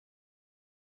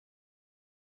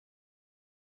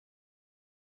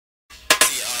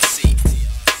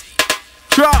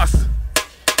Trust.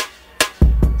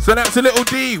 So that's a little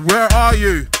D. Where are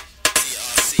you?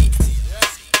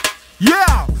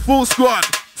 Yeah, full squad.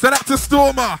 So that's a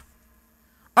Stormer.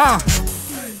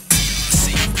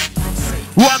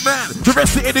 One man, the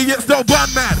rest of the idiots don't bun,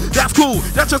 man. That's cool,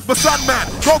 that's just my son, man.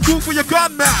 Go cool for your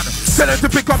gun, man. Tell him to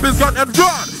pick up his gun and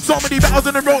run. So many battles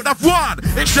in the road I've won.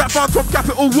 It's that fun from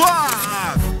Capital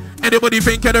One. Anybody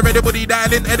thinking of anybody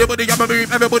dialing? Anybody I'm a move?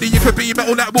 Everybody you could be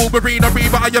metal like Wolverine. I'm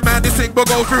Reaver, I am man, this thing will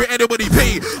go through anybody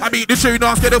P. I beat the tune,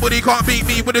 ask anybody can't beat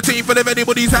me with a team full of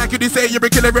anybody's. How can you say you're a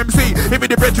killer MC? If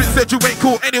the brethren said you ain't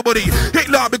cool, anybody hit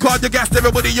loud because you gassed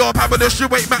everybody. You're powerless, you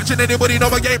ain't matching anybody. No,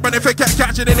 I ain't running for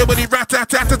catching anybody.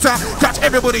 Rat-tat-tat-tat-tat, catch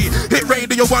everybody. Hit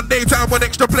radio one day time, one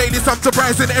extra playlist. I'm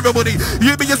surprising everybody.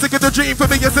 You be a sick of the dream, for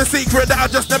me it's a secret that I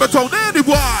just never told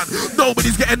anyone.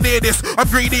 Nobody's getting near this. I'm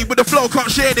greedy with the flow, can't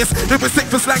share this. They were sick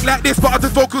for slang like this, but I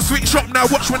just vocal sweet shop now.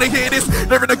 Watch when they hear this.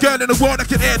 There ain't a girl in the world that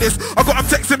can hear this. I got them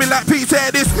texting me like Peter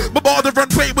this. My bar the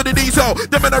run play with the diesel.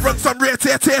 Them and I run some rare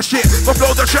tear shit. My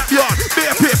flow's a trap yard.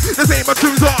 Beer piff, this ain't my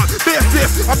tunes on. Beer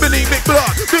stiff, I'm Billy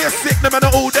McBlood. Beer sick, them in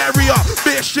the old area.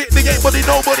 Beer shit, they ain't body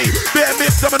nobody. Beer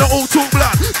myths, I'm in the old two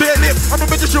blood. Beer lips, I'm a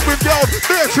magician with girls.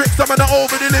 Beer tricks, I'm in the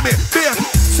over the limit. Beer.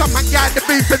 Some man get in the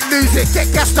booth and lose it.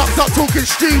 Get gassed up, stop talking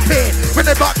stupid. When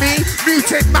they got me,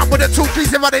 muted man with a two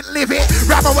trees if I didn't live it.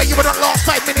 Ram away you in the last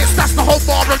 5 minutes. That's the whole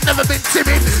bar, I've never been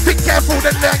timid. Be careful,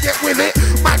 then learn, get with it.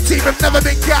 My team have never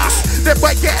been gassed. They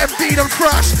might get MD'd and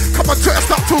fresh. Come on Twitter,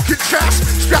 stop talking trash.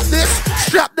 Strap this,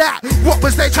 strap that. What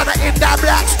was they trying to end our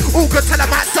blacks? All good, tell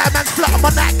them outside man's flat on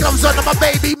my neck. Gloves on my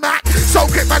baby Mac. So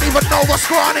quick man even know what's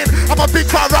going on. I'm a big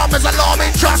firearm as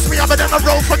alarming. Trust me, I've been on the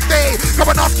road for day.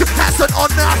 Come and ask your person on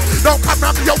that. Don't come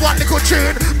round with your one little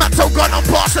tune. Man so gone, I'm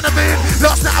passing the moon.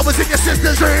 Last night I was in your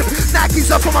sister's room. Nike's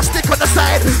up on my stick on the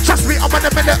side. Trust me, I'm on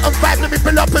a militant vibe. Let me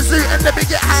build up a zoo and let me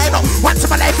get high. No, once in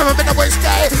my life I've been a waste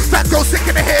day. Fans go sick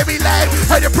and they hear me live.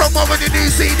 Heard your promo with your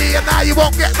new CD and now you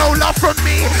won't get no love from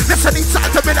me. Unless I need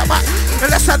something to build up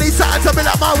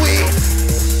my weed.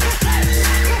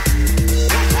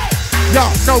 Yo,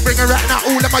 no bring a rat now,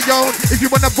 all on my own. If you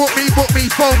wanna book me,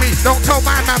 phone me. Don't tell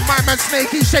my man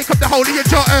snaky. Shake up the whole of your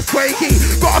jaw earthquakey.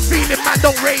 Got a feeling man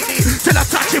don't rate me till I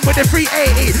touch him with a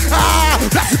 380.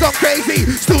 That's gone crazy.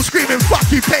 Still screaming, fuck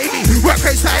you, pay me. Work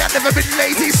rate high, I've never been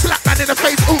lazy. Slap man in the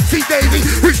face, oopsie daisy.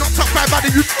 Who's not top 5 out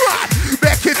of you fraud?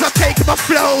 Bare kids are taking my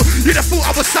flow. You'd have thought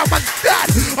I was someone's dad.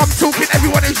 I'm talking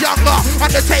everyone is younger.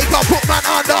 Undertaker, put man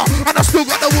under. And I still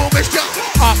got the warmest young.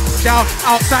 Up, down,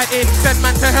 outside in, send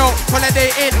man to hell.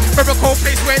 Holiday in, from a cold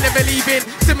place where never leaving.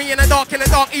 See me in the dark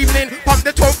evening. Pump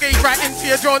the 12 gauge right into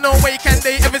your jaw. No way can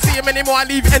they ever see him anymore. I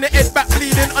leave in the head back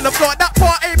bleeding on the floor. That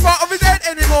part ain't part of his head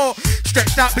anymore.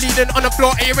 Stretched out bleeding on the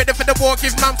floor. Are you ready for the war?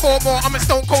 Give man 4 more. I'm a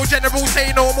stone cold general, say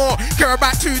no more. Care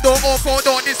about 2 door or 4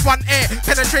 door. This one air,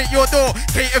 penetrate your door.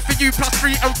 Cater for you plus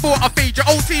 3 and 4. I fade your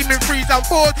old team in 3s and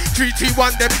 4s. 3, 2,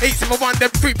 1 them, 8, 7, 1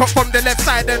 them. Creep up from the left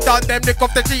side and down them. Nick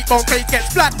off the cheekbone, face gets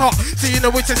splatter. So you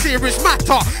know it's a serious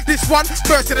matter. This one,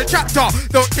 first in the chapter.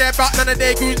 Don't care about none of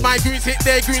their goons. My goons hit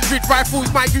their goons with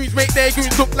rifles. My goons make their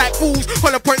goons look like fools.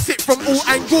 Hollow points hit from all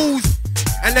angles.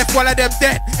 And left one of them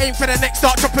dead. Aim for the next,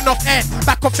 start chopping off head.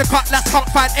 Back off the cutlass, can't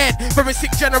find head. Very sick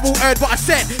general, heard what I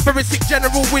said. Very sick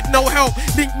general with no help.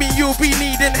 Link me, you'll be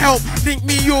needing help. Link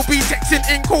me, you'll be texting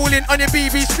in, calling on your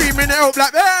BB, screaming help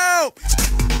like help.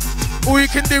 All you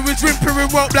can do is whimper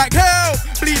and whelp like help.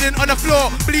 Bleeding on the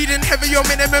floor, bleeding heavy, your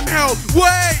minimum help.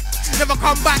 Wait, never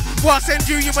come back. What I send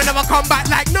you, you will never come back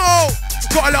like no.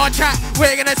 Got a lot of chat, what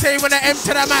you gonna say when I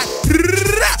enter the mat?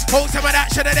 Hold some of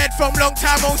that, should've dead from long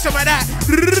time, hold some of that.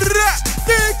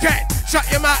 Okay, shut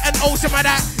your mouth and hold some of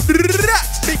that.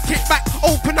 Big kick back,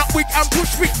 open up wig and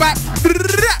push wig back.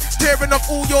 Tearing off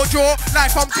all your jaw,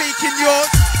 like I'm taking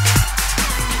yours.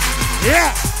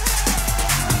 Yeah.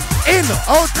 In,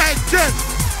 old tight Jen.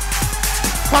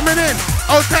 Coming in,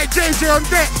 old tight JJ on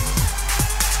deck.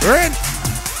 Rin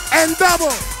and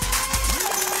double.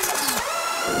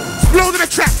 Exploding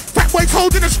the track, fat boys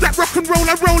holding the strap, rock and roll,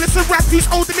 I roll, it's a rap, who's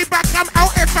holding me back, I'm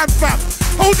out here fam.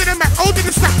 Holding the mat, holding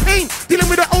the sack, pain, dealing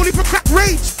with the only for crack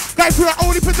rage, guys who are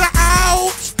only for the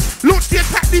out. Launch the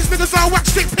attack, these niggas are whack,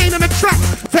 straight pain on the track.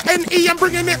 For NE, I'm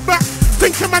bringing it back,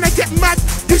 thinking man I get mad,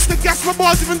 this the gas for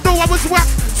bars even though I was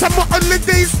whack. Somewhat on the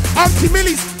days, Auntie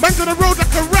Millies, man's on the road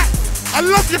like a rat. I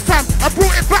love you fam, I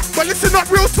brought it back, but listen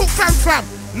not real talk fam.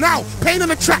 Now, pain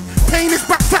on the track, pain is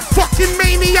back, fat fucking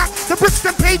maniac. The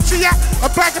Brixton Patriot,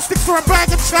 a bag of sticks for a bag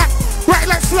of chat. Bright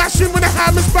like slashing when the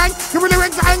hammers bang. Gorilla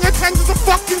rings, anger tangs is a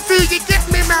fucking food, you get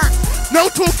me man. No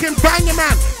talking, bang your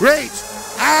man. Rage,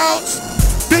 out,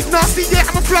 Big nasty, yeah,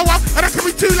 I'm a flower, and I can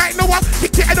be too like Noah.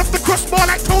 Kick your head off the crossbar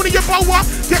like Tony Yeboah.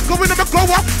 Get going, I'm a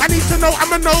goer. I need to know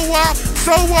I'm a knower.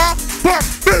 So boom,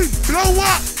 boom, blow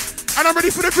up. And I'm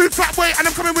ready for the food fat boy, and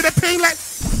I'm coming with a pain like,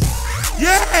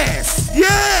 yes,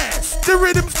 yes, the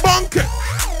rhythm's bonkers.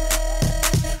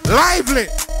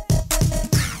 Lively.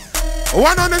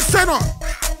 One on the center.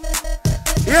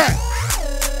 Yeah.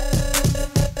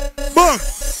 Boom.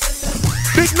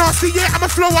 Big nasty, yeah, I'm a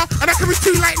flower, and I can be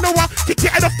too like Noah. Kick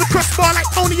your head off the crossbar like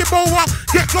Tony Yeboah.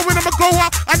 Get going, I'm a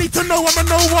goer. I need to know I'm a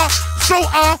knower. So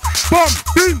boom,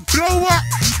 boom, blow up.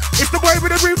 It's the boy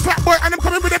with the room fat boy, and I'm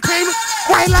coming with a pain.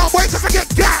 Why loud boy, cause I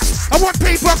get gas. I want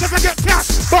paper cause I get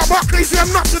cash. But crazy, I'm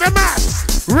not to the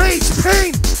mass. Rage,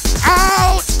 pain,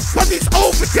 out, cause it's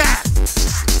over that.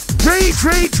 Rage,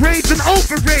 and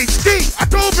over rage. D, I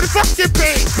go over the fucking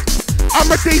pain. I'm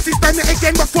a daisy standing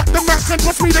again, but fuck the max and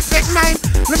bust me the tech 9.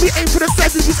 Let me aim for the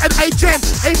 70s and HM,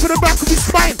 aim for the back of his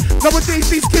spine.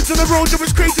 Nowadays these kids on the road, it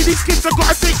was crazy, these kids have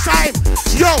gotta take time.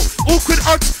 Yo, awkward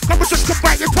odds, couple just come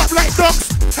bite your top like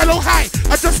dogs. Hello, hi,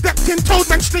 I just stepped in,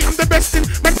 told man straight I'm the best in.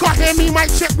 Man can't hear me,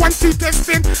 mic check, 1, 2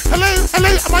 testing. Hello,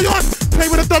 am I on? Play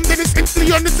with a dumb, then it's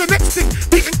instantly on, it's the next thing.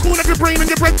 Beating cool like your brain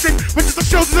and your breath thing, when just the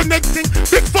shows is the next thing.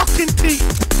 Big fucking teeth.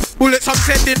 Bullets I'm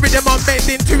sending, rhythm I'm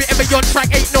bending. To whatever your track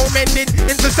ain't no mending.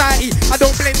 In society, I don't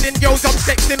blend in. Girls I'm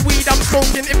sexing, weed I'm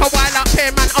smoking. If I wild out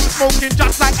pair man, I'm smoking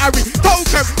just like Harry.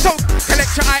 Token,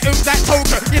 collect your items like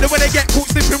token. You know when they get caught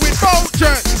slipping with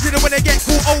vultures. You know when they get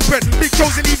caught open. Big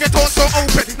shows and leave your torso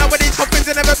open. Nowadays coffins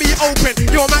will never be open.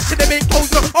 Your match to the main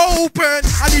clothes not open.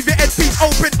 I leave your headpiece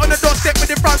open on the doorstep with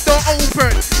the front door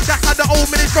open. That's how the old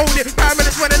man is rolling.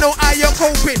 Paramedics wanna know how you're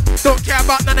coping. Don't care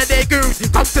about none of their goons.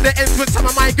 Come to the ends with some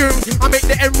of my goons. I make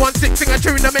the M16 sing a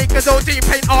tune. I make a OG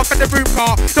paint off in the room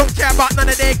car. Don't care about none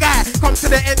of their guy. Come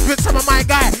to the ends with some of my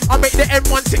guy. I make the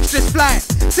M16 just fly.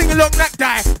 Sing along like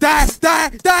die.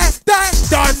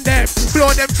 Done them.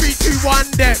 Blow them 3, 2,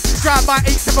 1 them. Drive by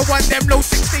 871 them. Low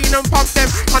 16 and pump them.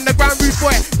 Underground root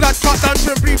boy. Blood clot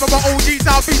dungeon. Breathe of my OG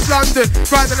South East London.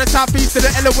 Riding the South East to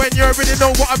the LON. You already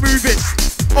know what I'm moving.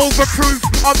 Overproof,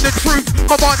 I'm the truth.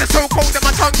 My bars are so cold that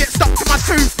my tongue gets stuck to my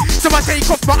tooth. So I take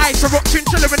off my ice, I rock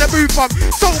chinchilla in the booth. I'm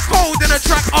so cold in the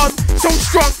track, I'm so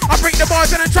strong. I break the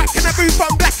bars in the track in the booth.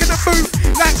 I'm black in the booth,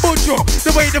 like Bojo.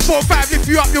 The way the 4-5 lift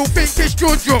you up, you'll think it's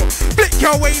Jojo. Flick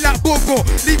your way like Bogo.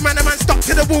 Leave man stuck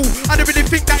to the wall. I don't really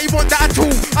think that he want that at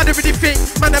all. I don't really think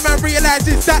man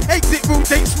realizes that exit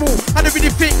route ain't small. I don't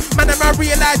really think man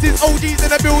realizes OG's in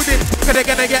the building. Cause they're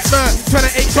gonna get murked.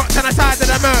 28 shots on the side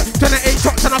of the murk. 28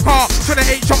 shots in a car,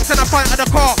 28 shots in the front of the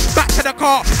car, back to the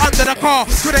car, under the car,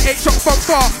 28 shots from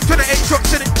far, 28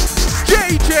 shots in it.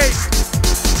 JJ,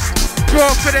 go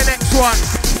for the next one.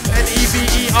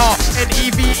 N-E-V-E-R,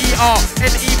 N-E-V-E-R,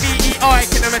 N-E-V-E-R. I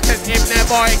can never test him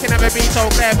never, I can never be so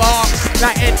clever.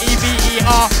 Like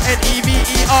N-E-V-E-R,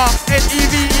 N-E-V-E-R,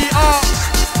 N-E-V-E-R.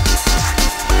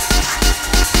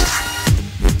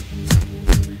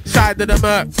 Side of the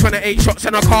Merc, 28 shots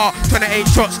in a car, 28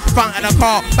 shots front of the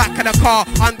car, back of the car,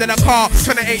 under the car,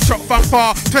 28 shots from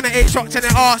far, 28 shots in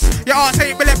the arse. Your arse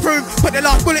ain't bulletproof, put the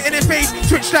last bullet in his face,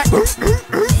 switch like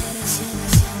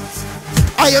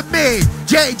I am me,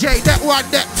 JJ, that one,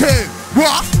 that two.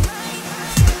 What?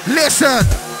 Listen.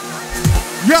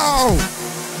 Yo.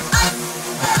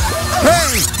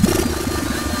 Hey.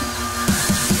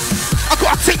 I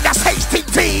got a thing that's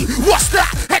HTT. What's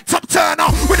that? Head top turner.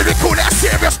 When do we call it a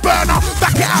serious burner?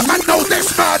 Back it up, man, know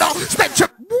this murder. Stench your...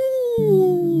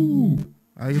 Woo.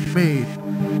 Are you mean?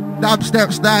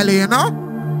 Dubstep style, you know?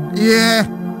 Yeah.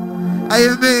 Are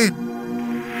you mean?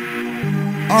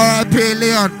 R.I.P.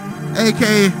 Leon,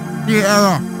 a.k.a. New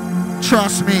Era.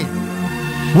 Trust me.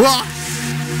 What?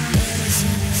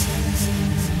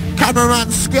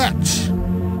 Cameraman Sketch.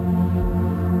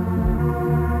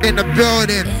 In the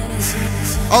building.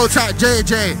 Old tight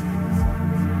JJ.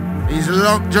 These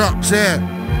long drops here.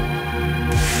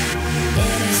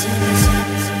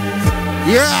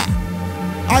 Yeah.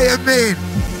 I am mean.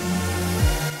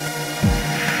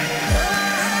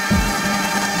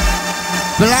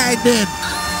 Blinding.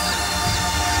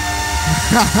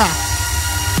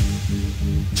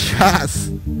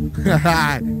 Just.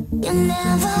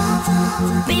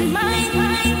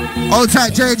 Old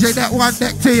tight JJ, that one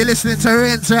deck to you listening to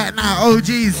Rinse right now.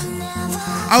 OGs.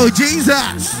 Oh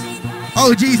Jesus.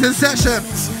 OGs in session.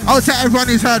 Old tight everyone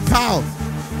who's heard Pow.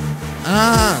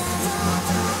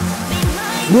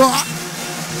 What?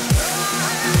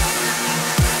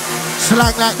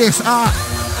 Slang like this. Now.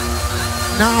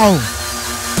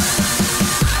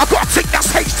 I got a tick that's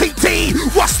HTT.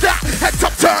 What's that? Head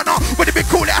top turner. When you been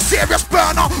call it a serious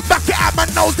burner. Back it out, man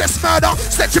knows this murder.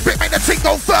 Snatch your bit, make the thing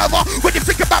go further. When you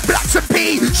think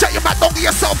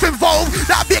enough involved.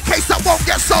 That'll be a case that won't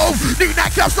get solved. New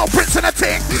night clubs, no prince in a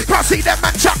ting. Can't see them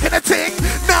man chucking a ting.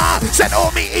 Nah, said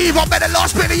all me evil, better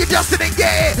last minute you just didn't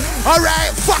get it.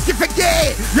 Alright, fucking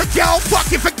forget it. Your girl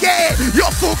fucking forget it. You're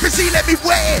a fool cause she let me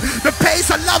wait. The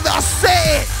pace, I love it, I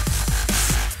say it.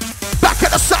 Back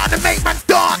at the sun and make man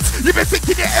dance. You've been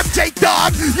thinking you're MJ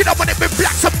dog. You know when it been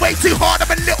blacks, I'm way too hard. I'm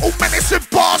a little menace with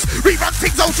bars. Rerun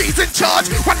things, OG's in charge.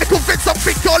 When they convince don't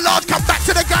think you're large. Come back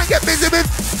to the gang, get busy with.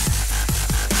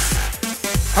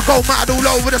 I go mad all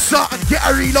over the sun. Get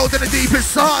a reload in the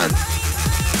deepest sun.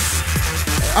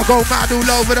 I go mad all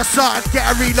over the sun. Get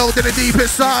a reload in the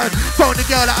deepest sun. Phone the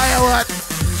girl that I want.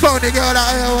 Phone the girl that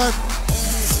I want.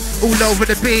 All over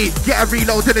the beat, get a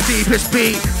reload to the deepest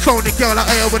beat. Phone the girl like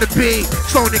I over the beat.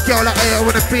 Phone the girl like I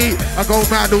over the beat. I go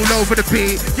mad all over the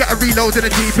beat. Get a reload to the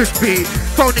deepest beat.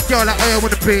 Phone the girl like I over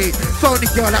the beat. Phone the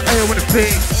girl like I over the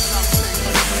beat.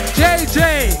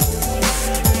 JJ,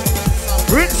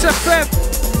 Rinse FM,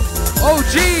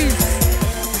 OGs.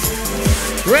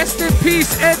 Rest in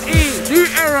peace, NE. New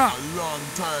era. Long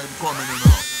time coming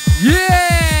enough.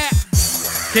 Yeah.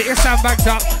 Get your sandbags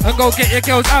up and go get your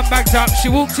girls handbags up. She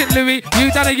walked in Louis,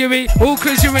 you done a Yui, all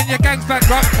cause you and your gang's back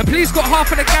up. And police got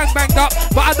half of the gang banged up,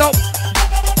 but I don't.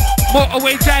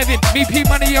 Motorway driving, me P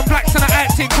money and blacks and I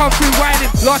acting, come through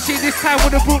whining. Last year this time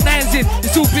would have brought nines in.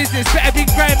 It's all business, better be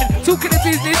grinding. Talking of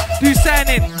business, new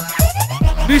signing.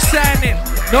 New signing.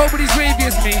 Nobody's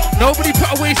wavy as me, nobody put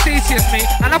away Stacey as me.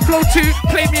 And I flow too,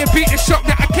 play me a beat and shock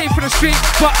that I came from the street.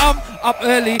 But up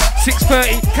early,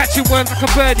 6:30, catching worms like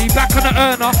a birdie, back on the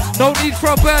earner. No need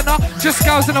for a burner, just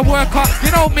scouts and a worker.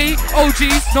 You know me,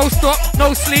 OGs, no stop,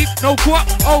 no sleep, no what?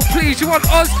 Oh please, you want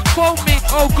us? Phone me,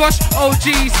 oh gosh,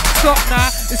 OGs, stop now.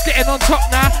 It's getting on top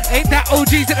now, ain't that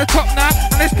OGs at the top now?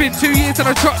 And it's been 2 years on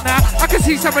the drop now, I can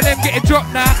see some of them getting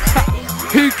dropped now.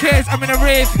 Who cares? I'm in a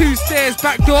rave. Who stares?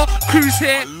 Back door. Cruise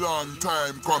here. A long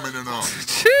time coming enough.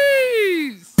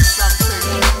 Jeez.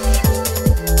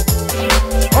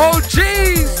 Oh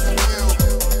jeez.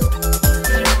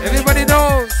 Everybody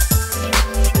knows.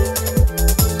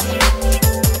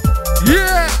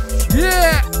 Yeah.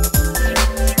 Yeah.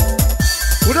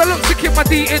 Would I look to kill my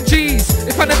DNGs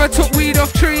if I never took weed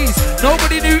off trees?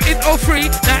 Nobody knew in 03.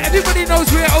 Now everybody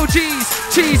knows we're OGs.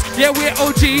 Cheese, yeah, we're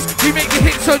OGs. We make the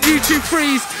hits on YouTube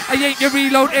freeze. I ain't your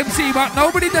reload MC, but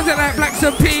nobody does it like Blacks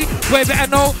and P. Way better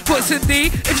know Foots and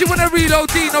D. If you wanna reload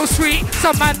D, no sweet.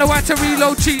 Some man know how to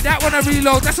reload cheat. That wanna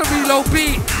reload, that's a reload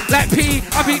beat. Like P,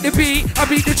 I beat the beat, I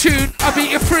beat the tune, I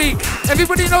beat a freak.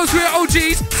 Everybody knows we're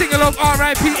OGs. Sing along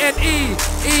R-I-P-N-E.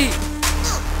 E.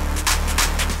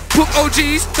 Book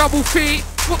OGs, double fee.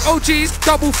 Book OGs,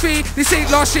 double fee. This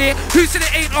ain't last year. Who said it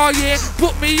ain't our year?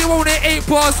 Book me, you own it, 8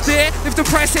 bars there. If the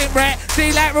price ain't right,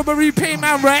 daylight robbery, pay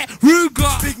man right. Ruger.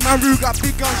 Big man Ruger,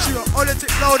 big gun shooter. Olympic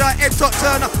loader, head-top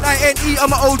turner. Like NE,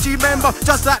 I'm an OG member.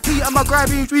 Just like Pete, I'm a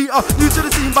grabbing tweeter. New to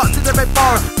the scene, but to the red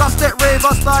bar. Dust that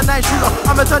raver, star 9 shooter.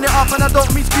 I'ma turn it up and I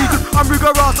don't mean speakers. I'm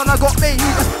Ruger Ross and I got main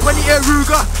heaters. When you hear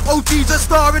Ruger, oh Jesus,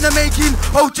 star in the making.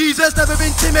 Oh Jesus, never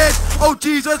been timid. Oh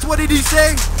Jesus, what did he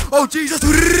say? Oh Jesus,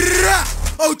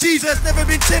 oh Jesus, never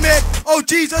been timid. Oh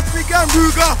Jesus, big and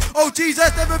Ruger. Oh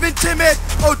Jesus, never been timid.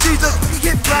 Oh Jesus, we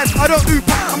get brands, I don't do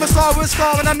pop. I'm a star with a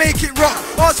star and I make it rock.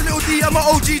 Ask a little D, I'm an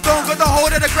OG, don't got the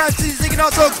hold of the grab scene, singing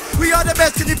our songs. We are the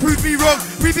best, can you prove me wrong?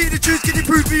 Repeat the truth, can you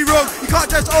prove me wrong? You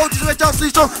can't just OGs, we're just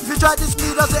strong. If you try this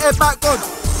me, that's the head back on.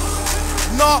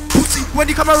 Nah, pussy, when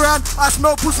you come around, I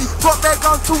smell pussy. Got that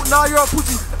gun talk, now you're a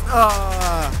pussy.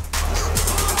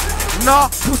 Nah,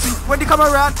 pussy, when you come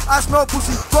around, I smell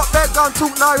pussy. Got that gun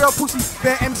talk, now you're a pussy.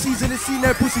 Bare MCs in the scene,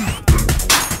 they're pussy.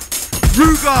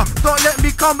 Ruger, don't let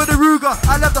me come with the Ruger.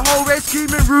 I left the whole race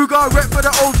screaming Ruger. Rep for the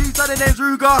OGs, and the name's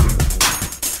Ruger.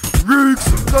 Rugs,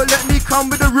 don't let me come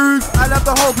with the Rugs. I left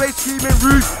the whole place screaming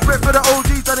Rugs. Rep for the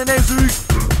OGs, and the name's Rugs.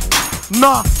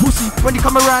 Nah, pussy, when you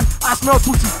come around, I smell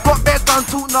pussy. Got bare gun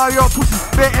talk, now you're a pussy.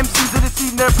 Bare MCs in the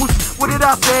scene, they're pussy. What did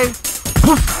I say?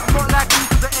 Pussy, not like you,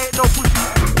 cause there ain't no pussy.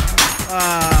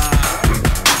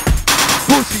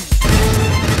 Pussy.